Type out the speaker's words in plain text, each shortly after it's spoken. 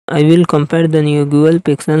I will compare the new Google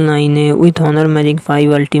Pixel 9a with Honor Magic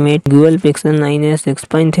 5 Ultimate. Google Pixel 9a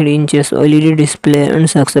 6.3 inches OLED display and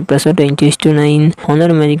success ratio 20:9.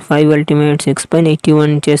 Honor Magic 5 Ultimate 6.81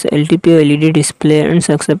 inches LTP OLED display and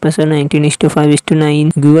success ratio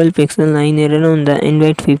 19:5:9. Google Pixel 9a run on the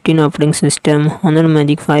Android 15 operating system. Honor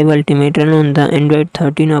Magic 5 Ultimate run on the Android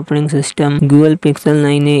 13 operating system. Google Pixel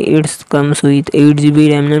 9a it comes with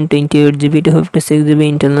 8GB RAM and 28GB to 56GB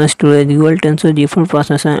internal storage. Google Tensor G4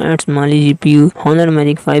 processor adds Mali GPU. Honor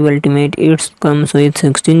Magic 5 Ultimate it comes with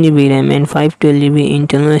 16GB RAM and 512GB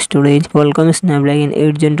internal storage. Qualcomm Snapdragon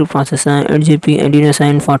 8 Gen 2 processor, 8GB Adreno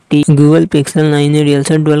 740. Google Pixel 9a real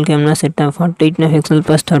set dual camera setup 48 MP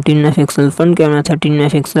plus 13 MP, front camera 13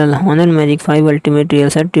 MP. Honor Magic 5 Ultimate real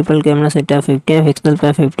set triple camera setup 50 MP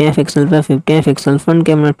plus 50 MP plus 50 MP, front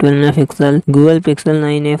camera 12 MP. Google Pixel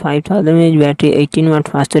 9a 5000 mAh battery, 18W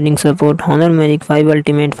fast charging support. Honor Magic 5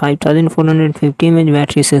 Ultimate 5450 mAh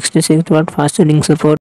battery, 66W fast charging support.